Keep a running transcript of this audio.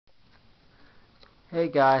Hey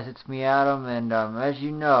guys, it's me Adam, and as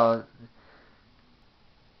you know,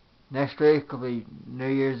 next week will be New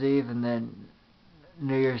Year's Eve and then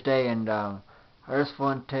New Year's Day, and I just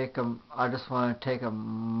want to take a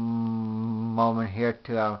moment here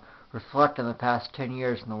to reflect on the past 10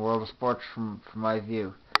 years in the world of sports from my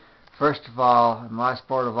view. First of all, in my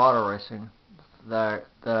sport of auto racing that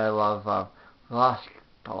I love, we lost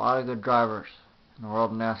a lot of good drivers in the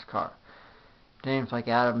world of NASCAR. Names like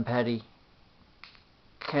Adam Petty,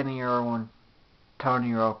 Kenny Irwin,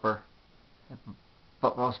 Tony Roper,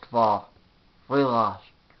 but most of all, we lost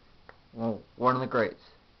one of the greats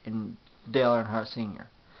in Dale Earnhardt Sr.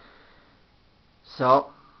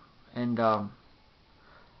 So, and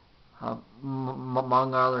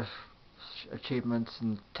among other achievements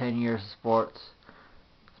in 10 years of sports,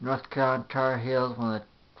 North Carolina Tar Heels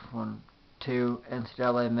won 2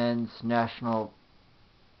 NCAA Men's National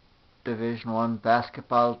Division I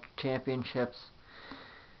basketball championships.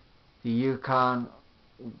 The UConn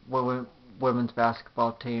women's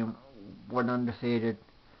basketball team went undefeated.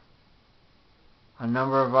 A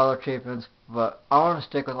number of other achievements, but I want to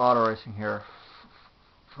stick with auto racing here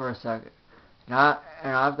for a second. And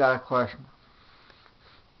I've got a question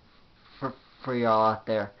for y'all out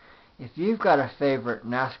there. If you've got a favorite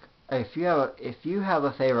if you have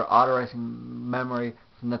a favorite auto racing memory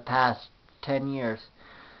from the past 10 years,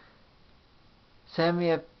 send me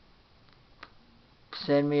a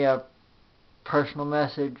personal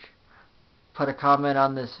message, put a comment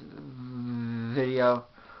on this video,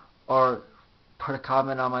 or put a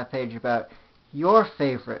comment on my page about your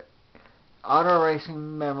favorite auto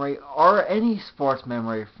racing memory or any sports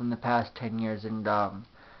memory from the past 10 years, and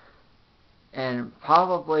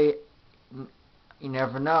probably, you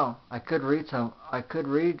never know, I could read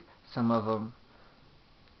some of them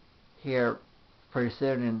here pretty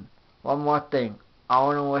soon. And one more thing, I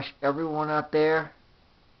want to wish everyone out there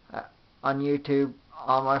on YouTube,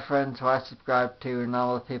 all my friends who I subscribe to, and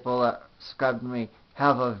all the people that subscribe to me,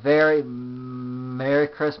 have a very Merry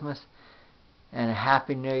Christmas and a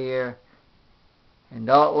Happy New Year. And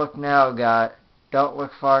don't look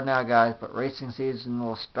far now, guys, but racing season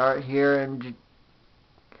will start here and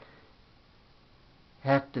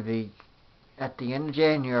have to be at the end of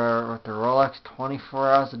January with the Rolex 24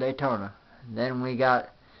 Hours of Daytona. And then we got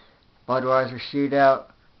Budweiser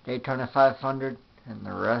Shootout, Daytona 500, and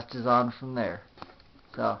the rest is on from there.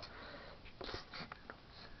 So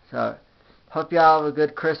hope y'all have a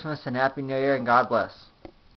good Christmas and Happy New Year, and God bless.